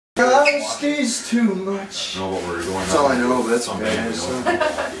Lust is too much. No, but we're going. That's all I know, but that's okay.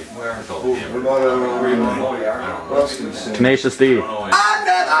 What else can you say? Tenacious D. I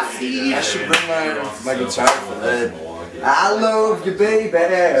never see. I should bring my guitar for that. I love you, baby,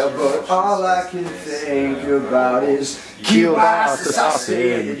 but all I can think about is kielbasa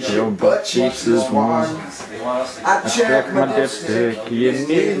sausage. Your butt cheeks is warm. I check my dipstick, you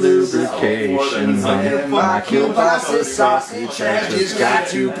need lubrication. My kielbasa sausage has just got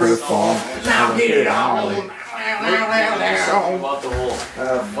to perform. Now get it on. Nobody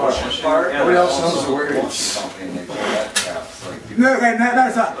else knows the words.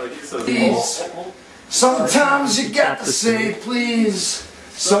 Please. Sometimes you got to say please.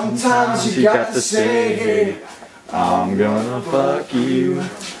 Sometimes you got to say hey. I'm gonna fuck you.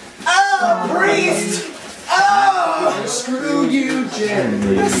 Oh, priest! Oh, screw you,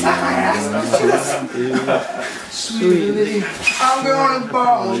 gently. Sweetly, I'm gonna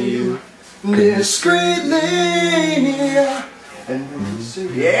ball you discreetly. And you say,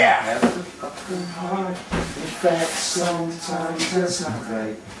 yeah. In fact, sometimes that's not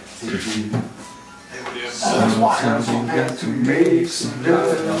right to do. Sometimes you got to make some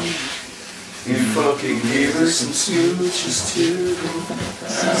love. You fucking give her some smooches too.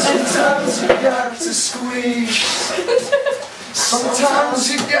 Sometimes you got to squeeze. Sometimes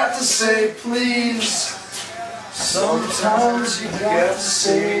you got to say please. Sometimes you got to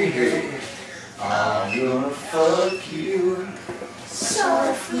say hey. I'm gonna fuck you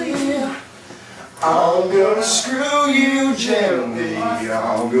softly. I'm gonna screw you gently.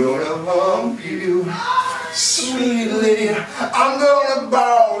 I'm gonna hump you sweetly. I'm gonna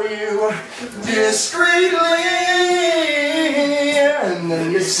ball you discreetly. And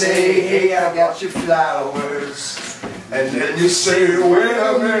then you say, hey, I got your flowers. And then you say, wait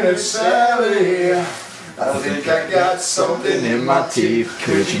a minute, Sally, I think I got something in my teeth.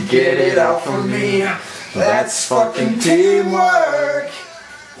 Could you get it out for me? That's fucking teamwork.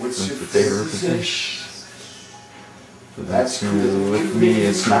 What's your favorite fish? That's cool with me,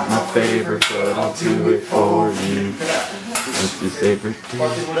 it's not my favorite, but I'll do it for you. What's your favorite dish?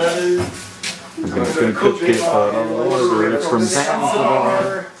 I'm gonna cook it, but I'll order it from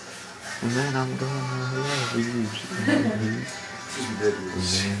Zanzibar. And then I'm gonna love you. And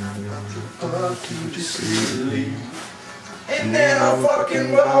then I'm gonna fuck you discreetly. And then I'll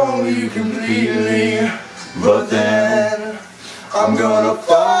fucking wrong you completely. But then I'm gonna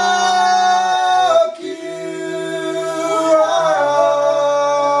fuck you.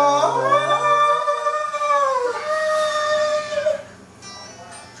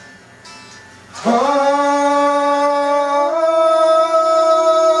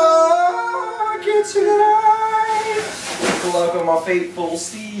 Luck on my faithful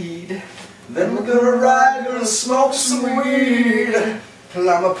steed. Then we're gonna ride, gonna smoke some weed.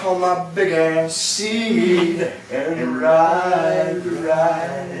 Climb upon my big ass seed and ride.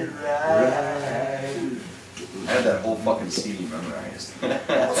 I had that whole fucking CD memorized.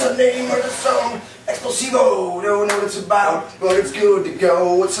 What's the name of the song? Explosivo. Don't know what it's about, but it's good to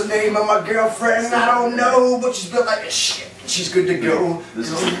go. What's the name of my girlfriend? I don't know, but she's built like a shit. She's good to go. This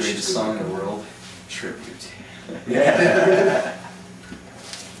is the greatest song in the world. Tribute. Yeah.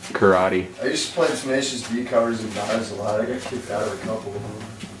 Karate. I used to play Tenacious D covers and bars a lot. I got kicked out of a couple of them.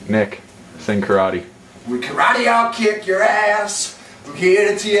 Nick, sing Karate. With karate, I'll kick your ass. From here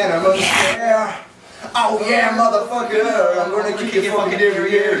to Tiananmen Square. Oh yeah, motherfucker, I'm gonna kick your fucking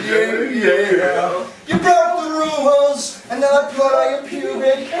every year, yeah. You broke the rules, and then I put on your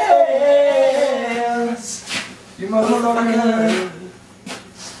pubic hairs. You motherfucker.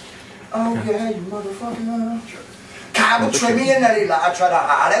 Oh yeah, you motherfucker. Kyle betrayed me and Eddie lied, tried to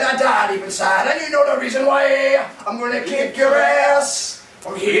hide, and I died deep inside. And you know the reason why. I'm gonna kick your ass.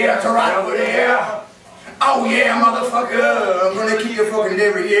 From here to right over there. Oh yeah, motherfucker, I'm gonna kick your fucking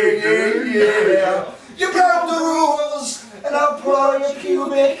every year, yeah. You broke the rules, and I'll pull out your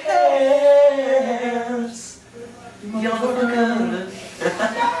pubic hairs. You motherfucker.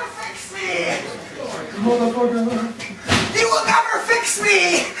 Never fix me. Motherfucker. You will never fix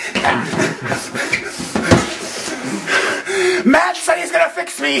me. Matt said he's gonna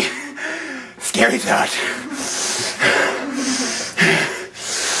fix me. Scary thought.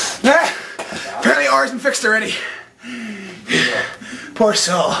 Apparently ours been fixed already. Poor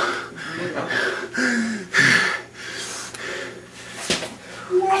soul.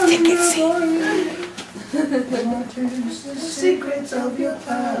 I think it's the secrets of your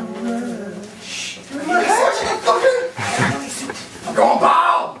power. I'm going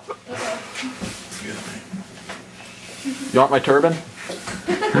bald. You want my turban?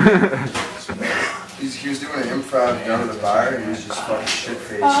 He was doing an improv. down at the bar and he's just fucking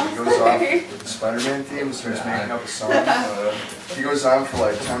shit-faced. And he goes off with the Spider-Man theme and starts making up a song. He goes on for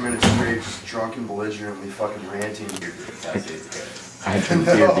like 10 minutes straight, just drunk and belligerently fucking ranting. I drink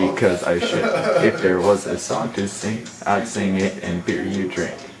beer because I should. If there was a song to sing, I'd sing it and beer you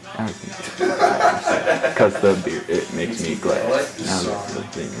drink. Cause the beer, it makes me glad. Now there's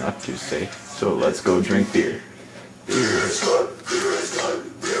nothing left to say, so let's go drink beer. Beer is good, beer is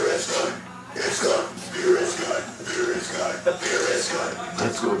good, beer is good, it's good, beer is good, beer is good, beer is good.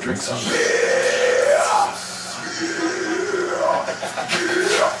 Let's go drink some beer.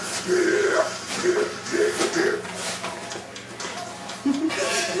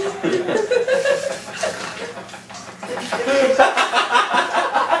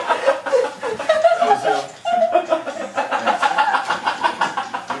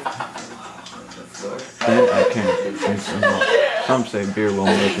 Then I can't drink some more. Some say beer will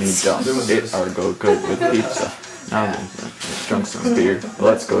make me dumb. It or go good with pizza. Now let's drink some beer.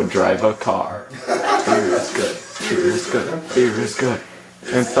 Let's go drive a car. Beer is good. Beer is good. Beer is good.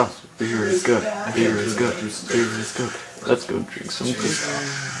 And stuff. Beer is good. Beer is good. Beer is good. Let's go drink some beer.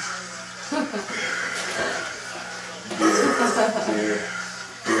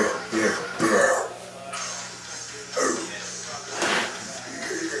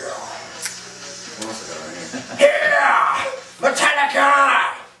 Yeah!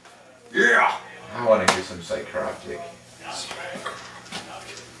 Metallica! Yeah! I want to hear some psychotic.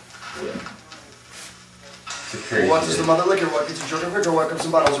 What does the mother liquor? What gets you drunk and quicker? What comes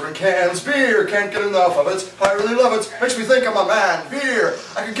in bottles or in cans? Beer! Can't get enough of it. I really love it. Makes me think I'm a man. Beer!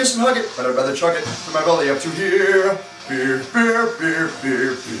 I can kiss and hug it, but I'd rather chug it from my belly up to here. Beer, beer, beer,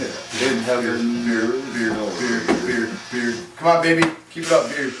 beer, beer. Didn't have your Beer, beer, beer, beer, beer. Come on, baby. Keep it up.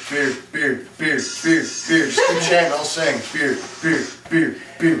 Beer, beer, beer, beer, beer, beer. Just keep chanting. I'll sing. Beer, beer, beer,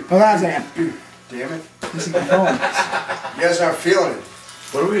 beer. Hold on a second. Beer. Damn it. Missing my phone. You guys aren't feeling it.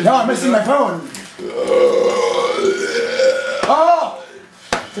 What are we? No, I'm missing my phone. Oh!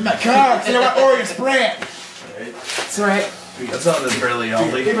 It's in my car. It's in my Oregon Sprint. That's right. That sounded fairly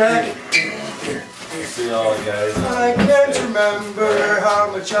healthy. Hey, back. See y'all guys. I can't remember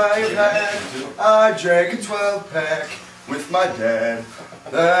how much I've had. I drank a 12-pack with my dad.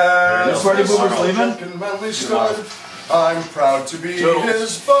 That's Party Boomer's leaving? and manly stood. I'm proud to be his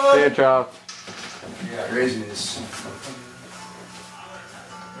See bud. ya, Charles. Craziness.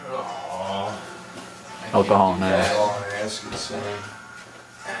 Alcohol now. That's all I ask is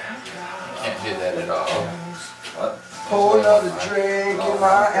Can't do that at all. What? pour another drink in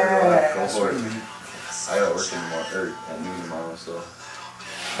my ass. Go for it. I gotta work at noon tomorrow, so.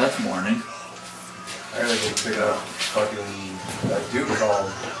 That's morning. I gotta go pick up fucking that dude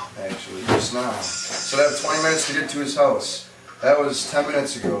called, actually, just now. So I have 20 minutes to get to his house. That was 10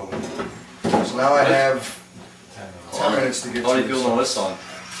 minutes ago. So now I have 10 minutes to get How to do you his feel on house. this song?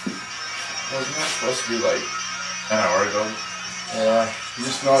 Wasn't that Supposed to be like an hour ago. Yeah, he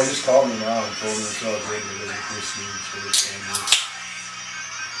just called me now and told me it's all great because he proceeds for this family.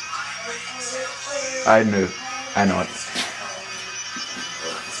 I knew. I know it.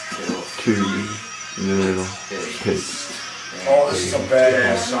 Two little pigs. Oh, this is a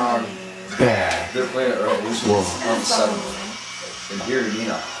badass song. Bad. They're playing at Revolution Whoa. on the 7th. And here in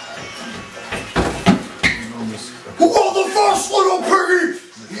Nina. Who called the first little piggy?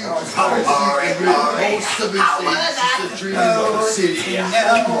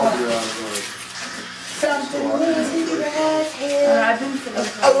 Something easy right here. I've been feeling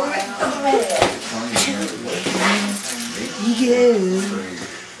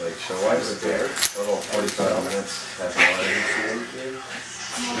Like show wise there. Little 45 minutes. Half an hour.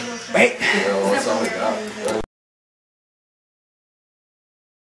 Wait. Well, that's all we got.